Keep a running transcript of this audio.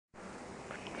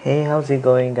Hey, how's it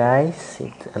going, guys?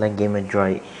 It's Alan Gamer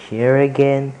Droid here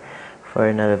again for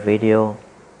another video.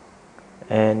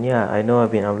 And yeah, I know I've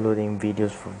been uploading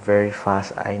videos for very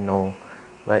fast, I know,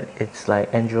 but it's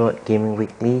like Android Gaming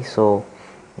Weekly, so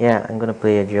yeah, I'm gonna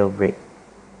play a jailbreak.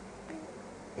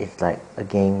 It's like a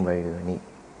game where you need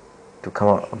to come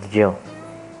out of the jail.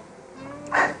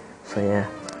 So yeah,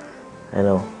 I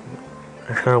know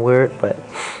it's kind of weird, but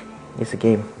it's a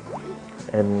game,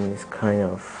 and it's kind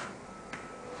of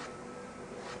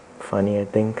funny, I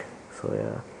think. So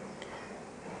yeah.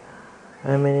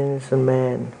 I'm an innocent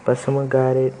man, but someone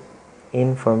got it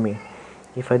in for me.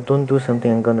 If I don't do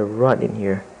something, I'm gonna rot in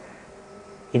here.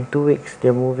 In 2 weeks,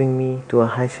 they're moving me to a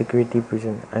high security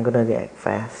prison. I'm gonna act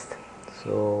fast.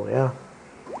 So, yeah,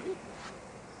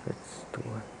 let's do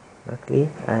it. Luckily,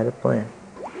 I had a plan.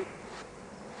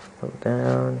 Hold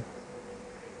down,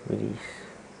 release.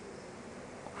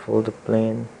 Fold the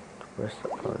plan to press the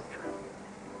power.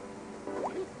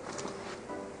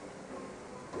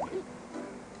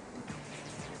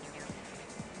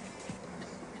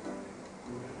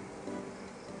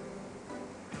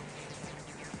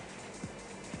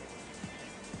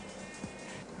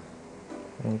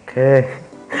 Okay.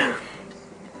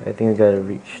 I think we gotta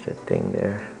reach that thing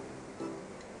there.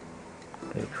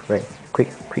 Okay, right, quick,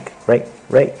 right,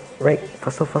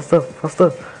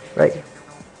 faster, right,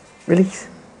 release.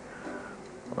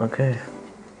 Okay.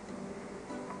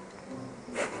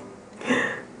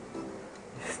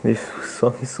 This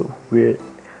song is so weird.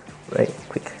 Right,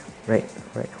 quick, right,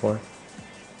 come on.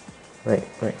 Right.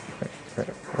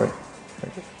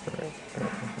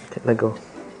 Okay, let go.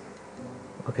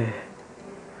 Okay.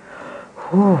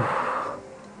 Whew.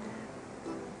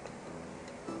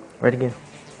 Right again.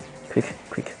 Quick.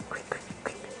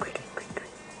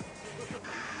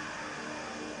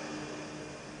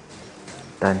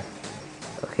 Done.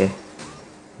 Okay.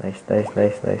 Nice.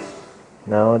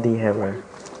 Now the hammer.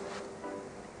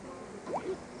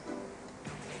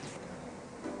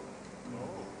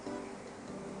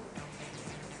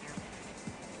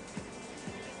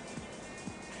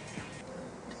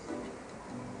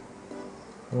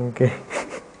 Okay.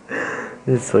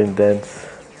 This is so intense.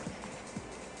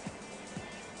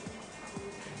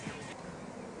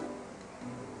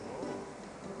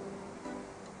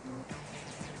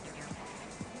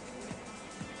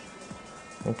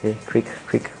 Okay, quick,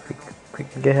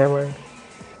 get hammer.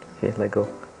 Okay, let go.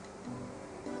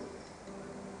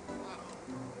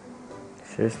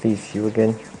 Seriously, it's you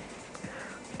again.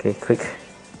 Okay, quick.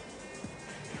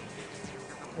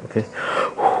 Okay.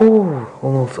 Whew,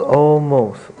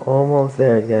 almost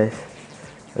there, guys.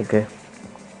 Okay.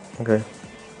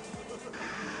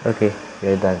 Okay,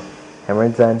 we're done.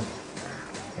 Hammer's done.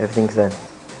 Everything's done.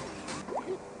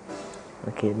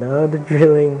 Okay, now the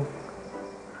drilling.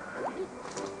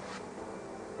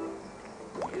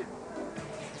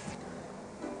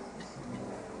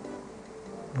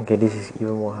 Okay, this is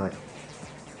even more hard.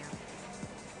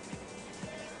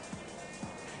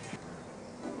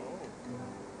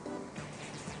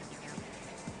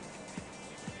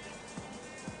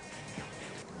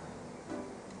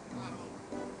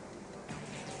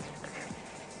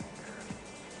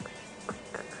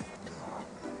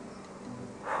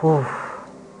 Whew.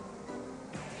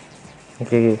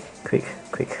 Okay, quick.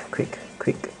 Quick.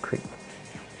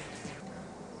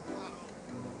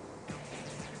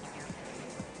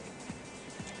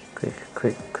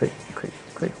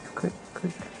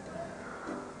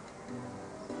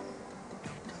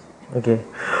 Okay.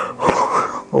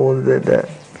 Almost did that.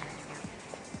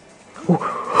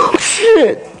 Oh,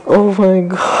 shit! Oh my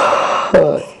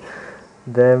god!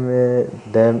 Damn it.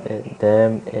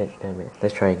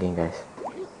 Let's try again, guys.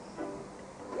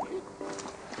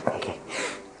 Okay.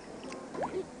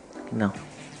 No.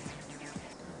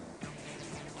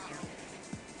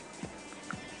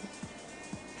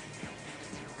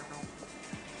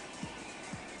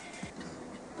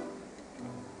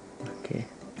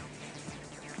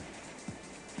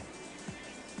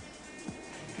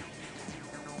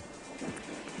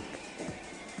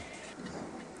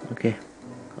 Okay.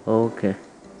 Okay.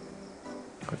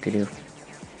 Continue.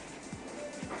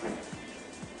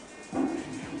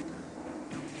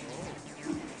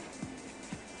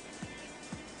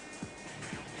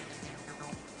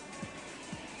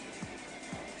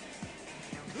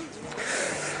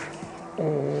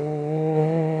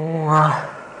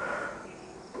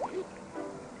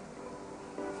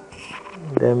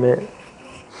 Damn it.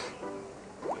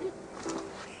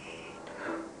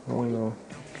 Oh no.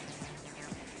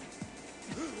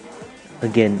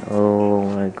 Again. Oh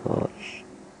my god.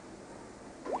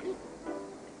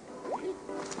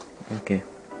 Okay.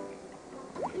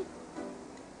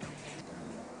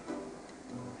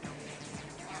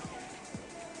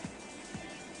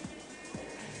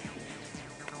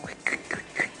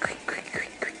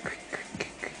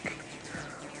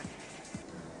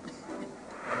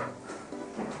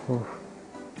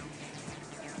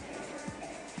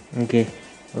 Okay,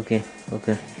 okay,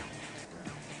 okay,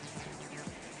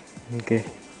 okay.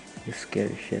 You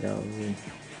scared the shit out of me.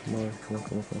 Come on, come on,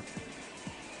 come on, come on.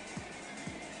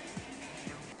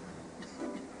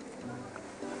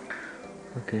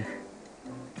 Okay.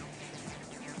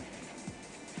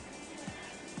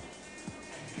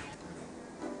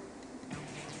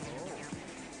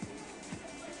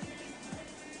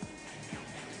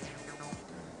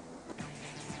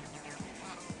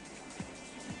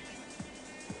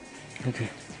 Okay.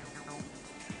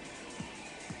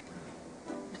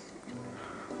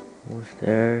 What's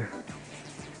there?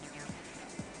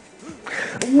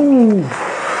 Ooh.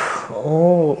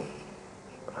 Oh.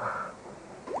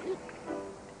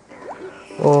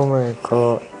 Oh my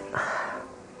god.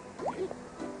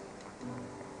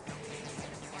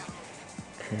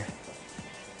 Okay.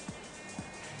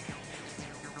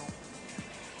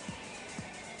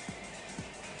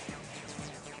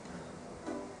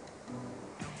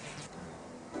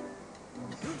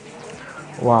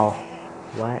 Wow.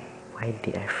 Why? Why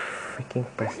did I freaking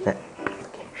press that?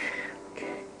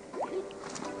 Okay.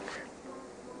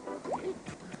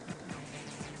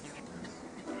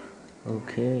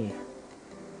 Okay.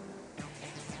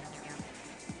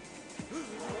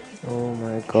 Oh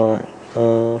my god. I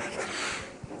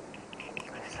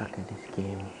suck at this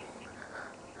game.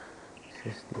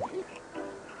 Seriously.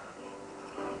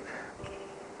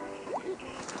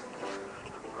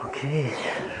 Okay.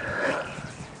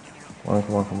 Come on,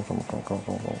 come on, come on, come on, come on, come on,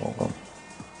 come on, come on, come on.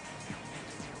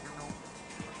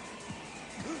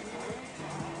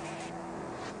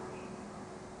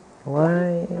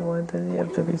 Why? Why does it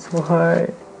have to be so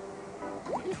hard?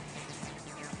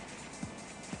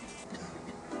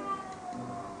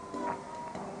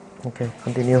 Okay,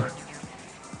 continue.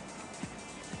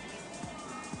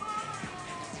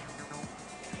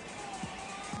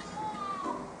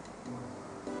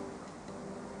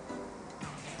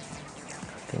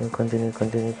 Continue, continue,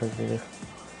 continue, continue.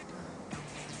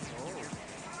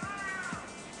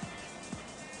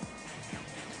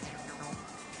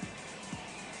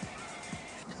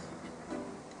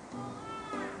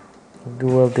 Do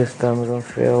well this time, don't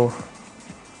fail.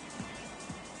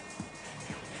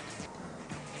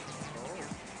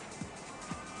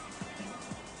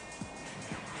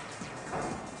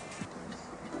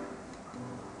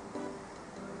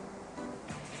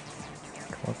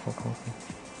 Come on, come on, come on.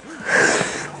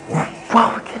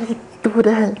 Wow, can he do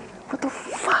that? What the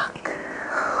fuck?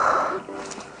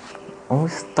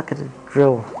 Almost stuck at the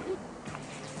drill.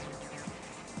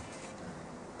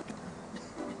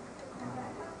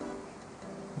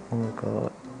 Oh my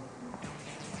god.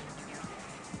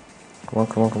 Come on,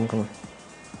 come on, come on, come on.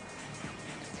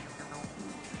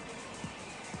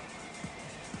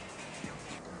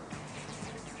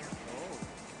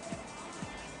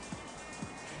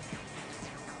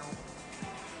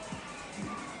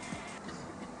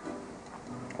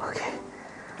 Okay.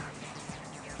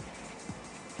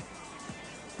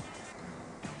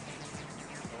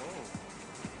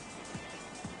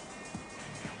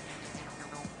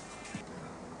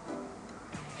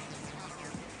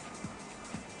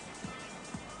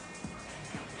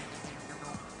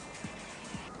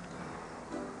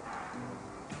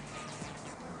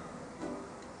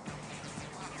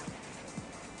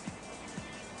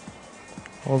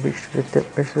 Oh, reach to the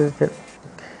tip, reach to the tip.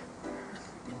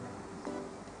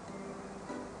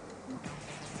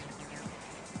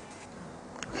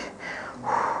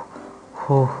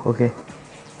 Oh, okay.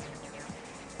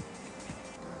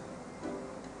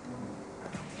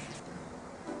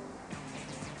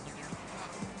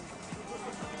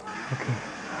 Okay.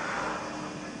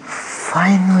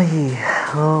 Finally!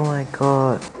 Oh my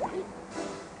god.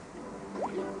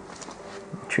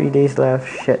 3 days left.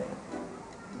 Shit.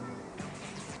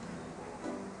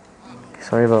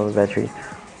 Sorry about the battery.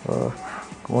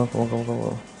 Come on, come on, come on, come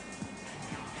on.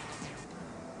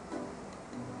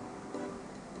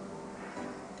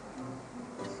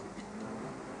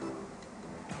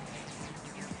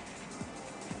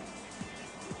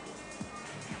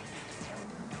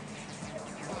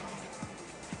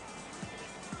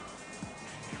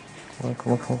 Come on,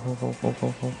 come on, come on, come on, come on, come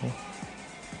on, come on, come on.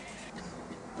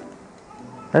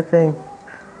 That thing.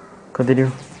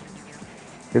 Continue.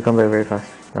 You come back very fast.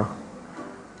 No.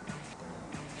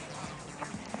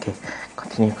 Okay.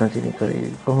 Continue, continue,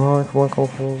 continue. Come on, come on, come on,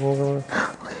 come on, come on, come on.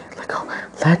 Okay, let go.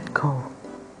 Let go.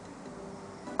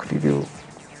 Continue.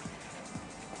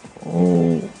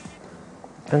 Oh.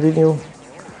 Continue.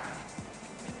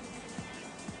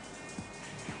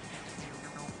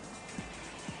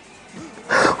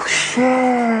 Oh,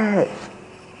 shit.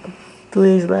 2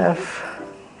 days left.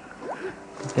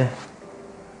 Okay.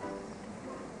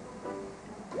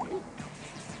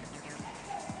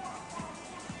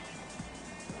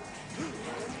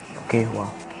 Okay,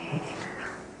 wow.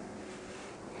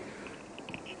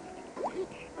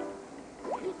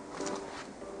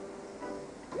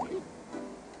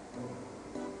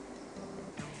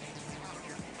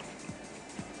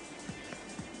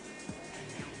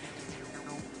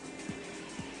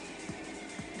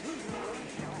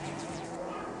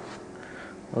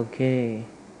 Okay.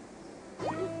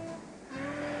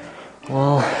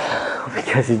 Well, hope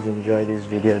you guys enjoyed this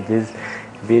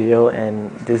video.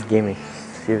 And this game is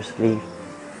seriously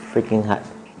freaking hard.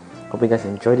 Hope you guys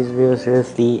enjoyed this video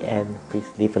seriously, and please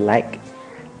leave a like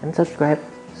and subscribe.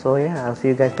 So yeah, I'll see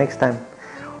you guys next time.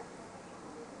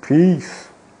 Peace,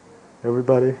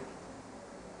 everybody.